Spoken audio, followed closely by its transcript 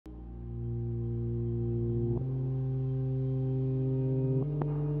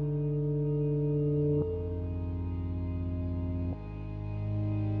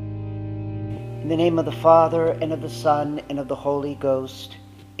the name of the Father, and of the Son, and of the Holy Ghost.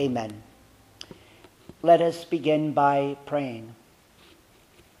 Amen. Let us begin by praying.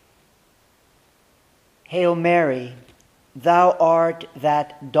 Hail Mary, thou art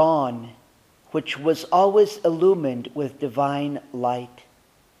that dawn which was always illumined with divine light,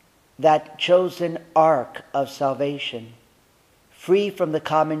 that chosen ark of salvation, free from the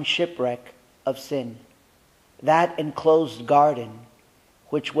common shipwreck of sin, that enclosed garden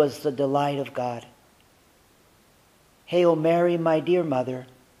which was the delight of God. Hail Mary, my dear mother,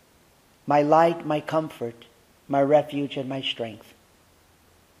 my light, my comfort, my refuge, and my strength.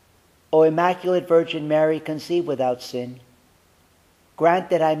 O Immaculate Virgin Mary, conceived without sin, grant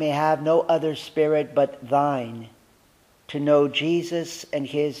that I may have no other spirit but thine, to know Jesus and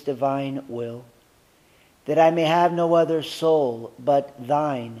his divine will, that I may have no other soul but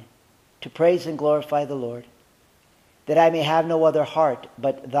thine, to praise and glorify the Lord, that I may have no other heart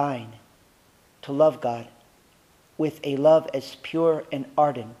but thine, to love God with a love as pure and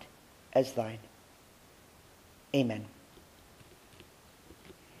ardent as thine. Amen.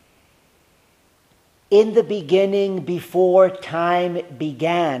 In the beginning, before time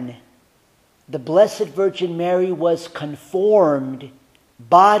began, the Blessed Virgin Mary was conformed,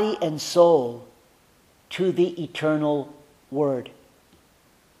 body and soul, to the eternal Word.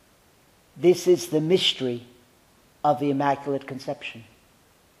 This is the mystery of the Immaculate Conception.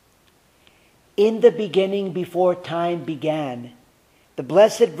 In the beginning, before time began, the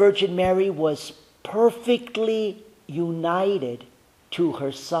Blessed Virgin Mary was perfectly united to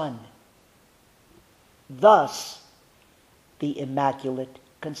her Son. Thus, the Immaculate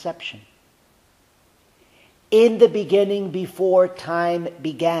Conception. In the beginning, before time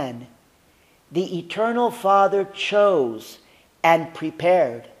began, the Eternal Father chose and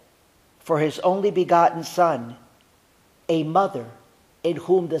prepared for his only begotten Son a mother in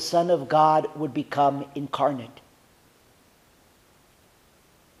whom the Son of God would become incarnate.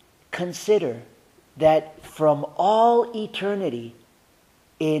 Consider that from all eternity,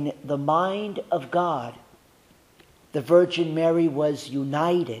 in the mind of God, the Virgin Mary was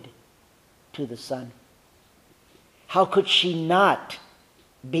united to the Son. How could she not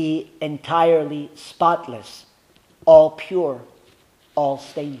be entirely spotless, all pure, all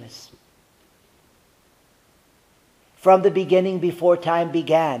stainless? From the beginning, before time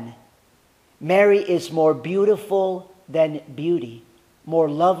began, Mary is more beautiful than beauty, more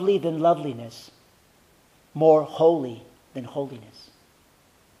lovely than loveliness, more holy than holiness.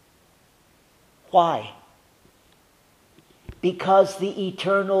 Why? Because the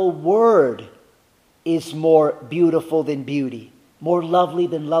eternal Word is more beautiful than beauty, more lovely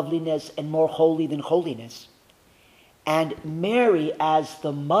than loveliness, and more holy than holiness. And Mary, as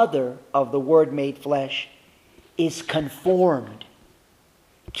the mother of the Word made flesh, is conformed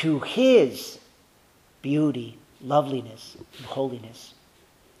to his beauty, loveliness, and holiness.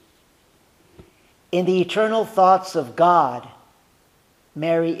 In the eternal thoughts of God,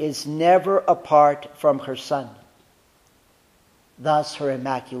 Mary is never apart from her Son. Thus, her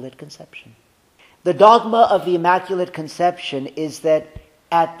Immaculate Conception. The dogma of the Immaculate Conception is that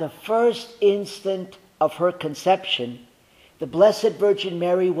at the first instant of her conception, the Blessed Virgin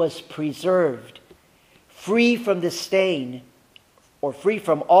Mary was preserved, free from the stain, or free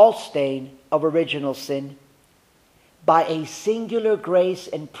from all stain of original sin, by a singular grace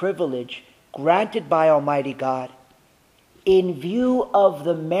and privilege granted by Almighty God, in view of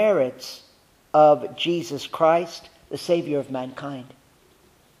the merits of Jesus Christ, the Savior of mankind.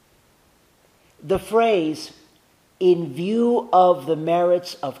 The phrase, "in view of the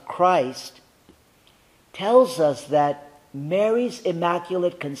merits of Christ," tells us that Mary's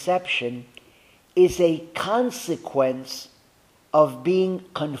Immaculate Conception is a consequence of being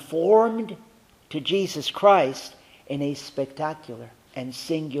conformed to Jesus Christ in a spectacular and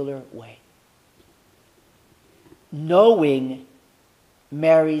singular way. Knowing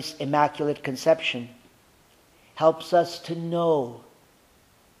Mary's Immaculate Conception helps us to know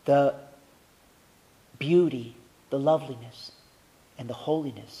the beauty, the loveliness, and the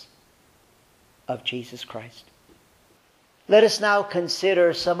holiness of Jesus Christ. Let us now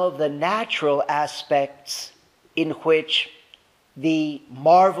consider some of the natural aspects in which the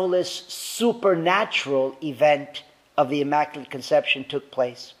marvelous supernatural event of the Immaculate Conception took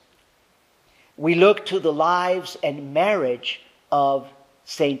place. We look to the lives and marriage of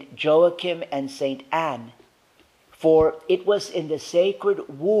Saint Joachim and Saint Anne, for it was in the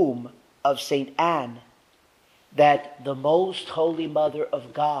sacred womb of Saint Anne that the Most Holy Mother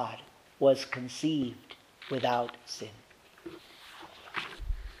of God was conceived without sin.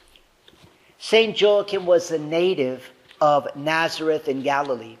 Saint Joachim was a native of Nazareth in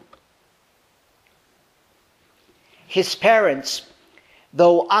Galilee. His parents,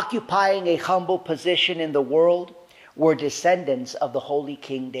 though occupying a humble position in the world, were descendants of the holy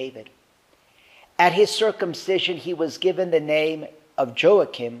King David. At his circumcision, he was given the name of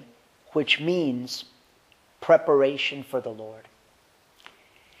Joachim, which means preparation for the Lord.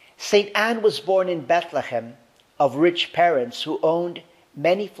 St. Anne was born in Bethlehem of rich parents who owned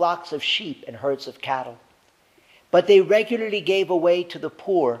many flocks of sheep and herds of cattle. But they regularly gave away to the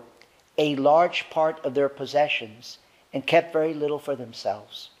poor a large part of their possessions and kept very little for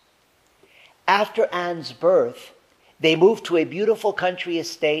themselves. After Anne's birth, they moved to a beautiful country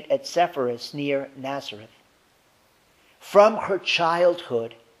estate at Sepphoris near Nazareth. From her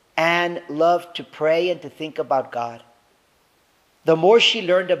childhood, Anne loved to pray and to think about God. The more she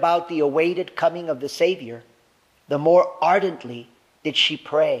learned about the awaited coming of the Savior, the more ardently did she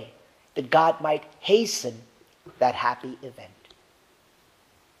pray that God might hasten that happy event.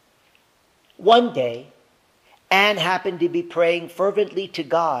 One day, Anne happened to be praying fervently to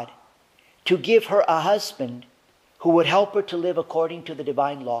God to give her a husband who would help her to live according to the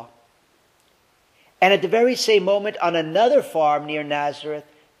divine law. And at the very same moment, on another farm near Nazareth,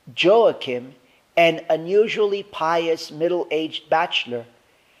 Joachim, an unusually pious middle-aged bachelor,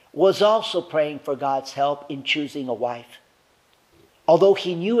 was also praying for God's help in choosing a wife. Although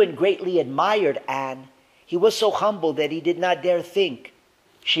he knew and greatly admired Anne, he was so humble that he did not dare think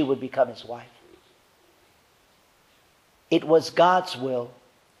she would become his wife. It was God's will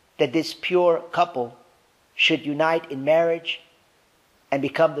that this pure couple should unite in marriage and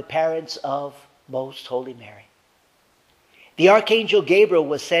become the parents of Most Holy Mary. The Archangel Gabriel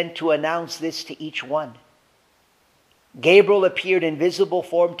was sent to announce this to each one. Gabriel appeared in visible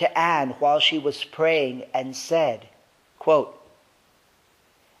form to Anne while she was praying and said, quote,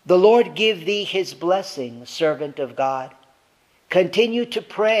 "The Lord give thee his blessing, servant of God. Continue to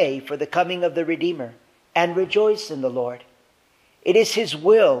pray for the coming of the Redeemer and rejoice in the Lord. It is his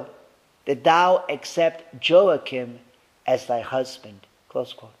will that thou accept Joachim as thy husband."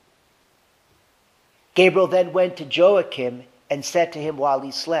 Close quote. Gabriel then went to Joachim and said to him while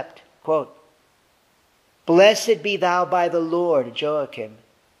he slept, quote, "Blessed be thou by the Lord, Joachim.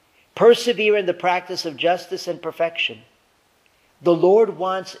 Persevere in the practice of justice and perfection. The Lord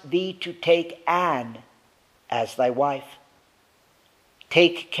wants thee to take Anne as thy wife.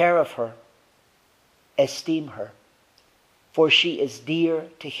 Take care of her, esteem her, for she is dear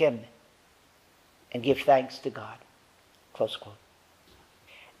to him, and give thanks to God." Close quote.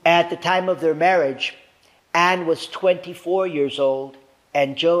 At the time of their marriage, Anne was 24 years old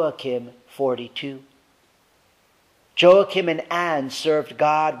and Joachim 42. Joachim and Anne served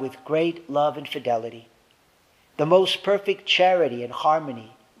God with great love and fidelity. The most perfect charity and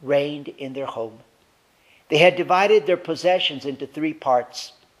harmony reigned in their home. They had divided their possessions into 3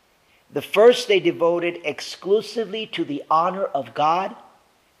 parts. The first they devoted exclusively to the honor of God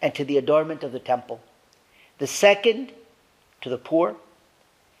and to the adornment of the temple. The second, to the poor.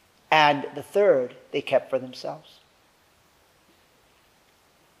 And the third, they kept for themselves.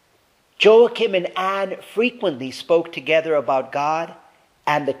 Joachim and Anne frequently spoke together about God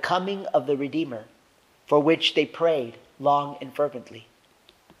and the coming of the Redeemer, for which they prayed long and fervently.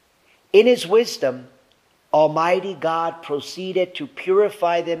 In his wisdom, Almighty God proceeded to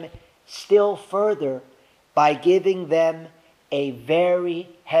purify them still further by giving them a very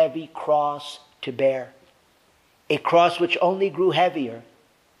heavy cross to bear, a cross which only grew heavier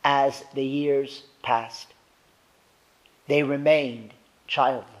as the years passed. They remained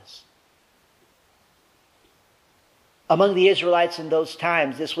childless. Among the Israelites in those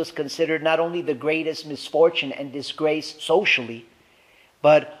times, this was considered not only the greatest misfortune and disgrace socially,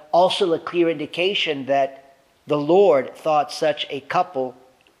 but also a clear indication that the Lord thought such a couple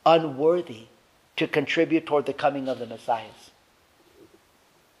unworthy to contribute toward the coming of the Messiah.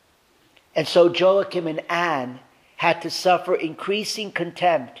 And so Joachim and Anne had to suffer increasing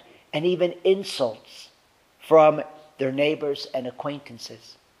contempt and even insults from their neighbors and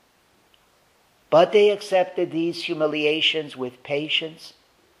acquaintances. But they accepted these humiliations with patience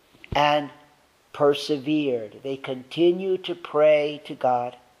and persevered. They continued to pray to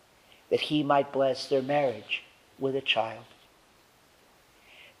God that he might bless their marriage with a child.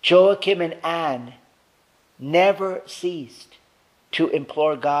 Joachim and Anne never ceased to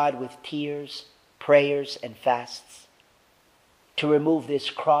implore God with tears, prayers, and fasts to remove this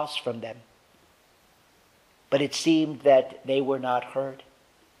cross from them. But it seemed that they were not heard.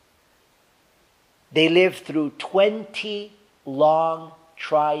 They lived through 20 long,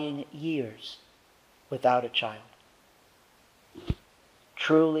 trying years without a child.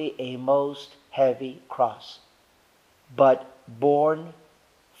 Truly a most heavy cross, but borne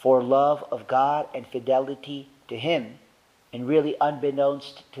for love of God and fidelity to him, and really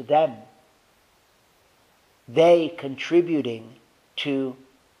unbeknownst to them, they contributing to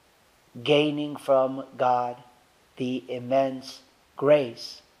gaining from God the immense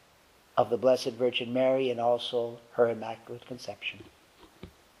grace of the Blessed Virgin Mary and also her Immaculate Conception.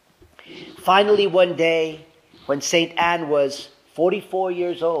 Finally, one day, when St. Anne was 44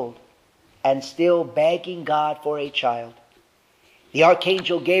 years old and still begging God for a child, the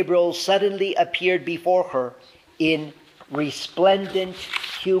Archangel Gabriel suddenly appeared before her in resplendent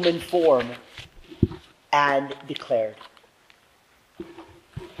human form and declared,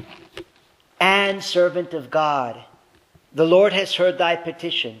 "Anne, servant of God, the Lord has heard thy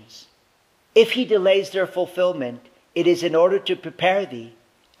petitions. If he delays their fulfillment, it is in order to prepare thee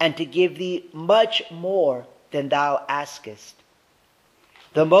and to give thee much more than thou askest.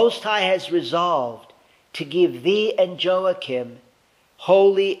 The Most High has resolved to give thee and Joachim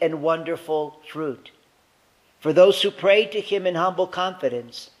holy and wonderful fruit. For those who pray to him in humble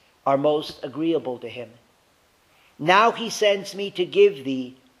confidence are most agreeable to him. Now he sends me to give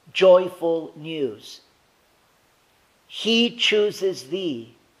thee joyful news. He chooses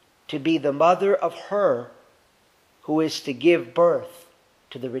thee to be the mother of her who is to give birth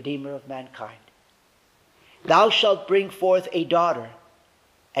to the Redeemer of mankind. Thou shalt bring forth a daughter,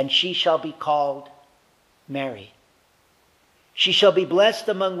 and she shall be called Mary. She shall be blessed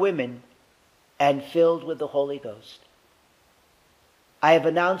among women and filled with the Holy Ghost. I have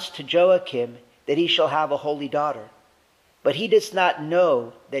announced to Joachim that he shall have a holy daughter, but he does not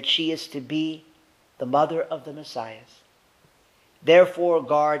know that she is to be the mother of the Messiah. Therefore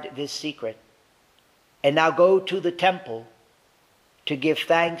guard this secret, and now go to the temple to give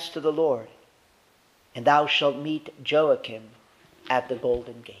thanks to the Lord, and thou shalt meet Joachim at the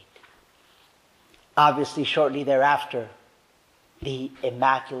Golden Gate." Obviously, shortly thereafter, the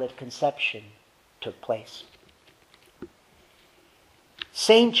Immaculate Conception took place.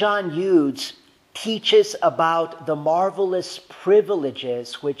 St. John Eudes teaches about the marvelous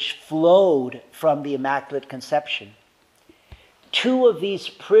privileges which flowed from the Immaculate Conception. Two of these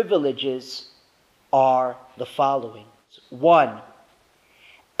privileges are the following. One,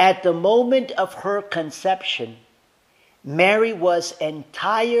 at the moment of her conception, Mary was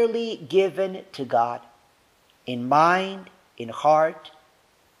entirely given to God in mind, in heart,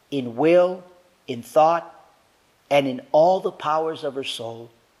 in will, in thought, and in all the powers of her soul.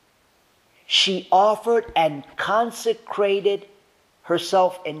 She offered and consecrated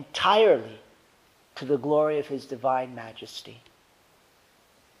herself entirely to the glory of his divine majesty.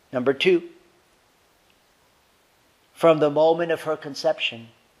 Number two, from the moment of her conception,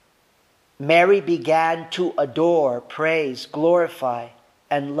 Mary began to adore, praise, glorify,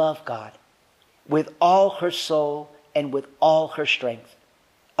 and love God with all her soul and with all her strength,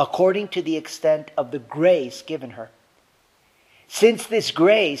 according to the extent of the grace given her. Since this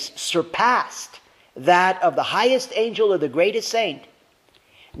grace surpassed that of the highest angel or the greatest saint,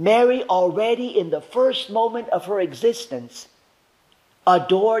 Mary already in the first moment of her existence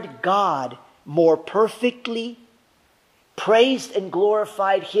adored God more perfectly, praised and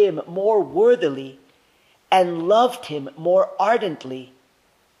glorified him more worthily, and loved him more ardently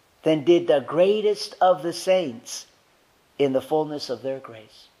than did the greatest of the saints in the fullness of their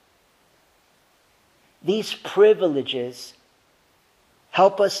grace. These privileges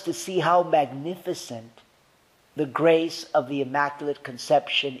help us to see how magnificent the grace of the Immaculate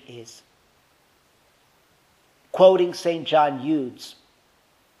Conception is. Quoting St. John Eudes,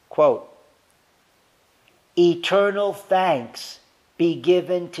 quote, "Eternal thanks be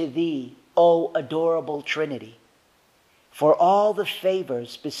given to thee, O adorable Trinity, for all the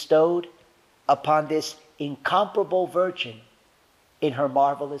favors bestowed upon this incomparable Virgin in her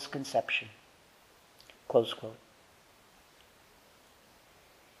marvelous conception." Close quote.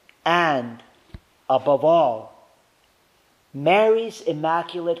 And, above all, Mary's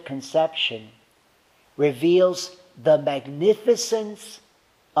Immaculate Conception reveals the magnificence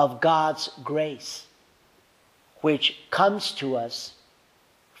of God's grace, which comes to us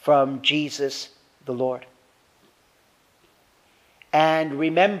from Jesus the Lord. And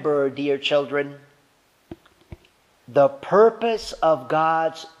remember, dear children, the purpose of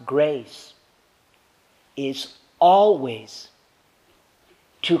God's grace is always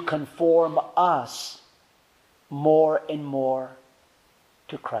to conform us more and more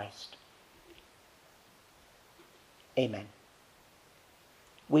to Christ. Amen.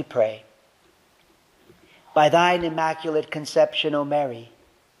 We pray. By thine Immaculate Conception, O Mary,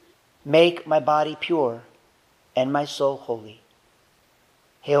 make my body pure and my soul holy.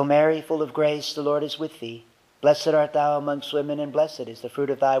 Hail Mary, full of grace, the Lord is with thee. Blessed art thou amongst women, and blessed is the fruit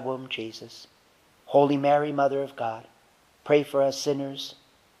of thy womb, Jesus. Holy Mary, Mother of God, pray for us sinners,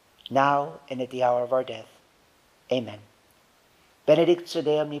 now and at the hour of our death. Amen. Benedictio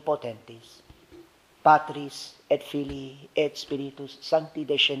Dei Omnipotentis, Patris et Filii et Spiritus Sancti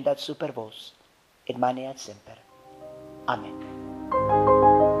descendat super vos, et maneat semper. Amen.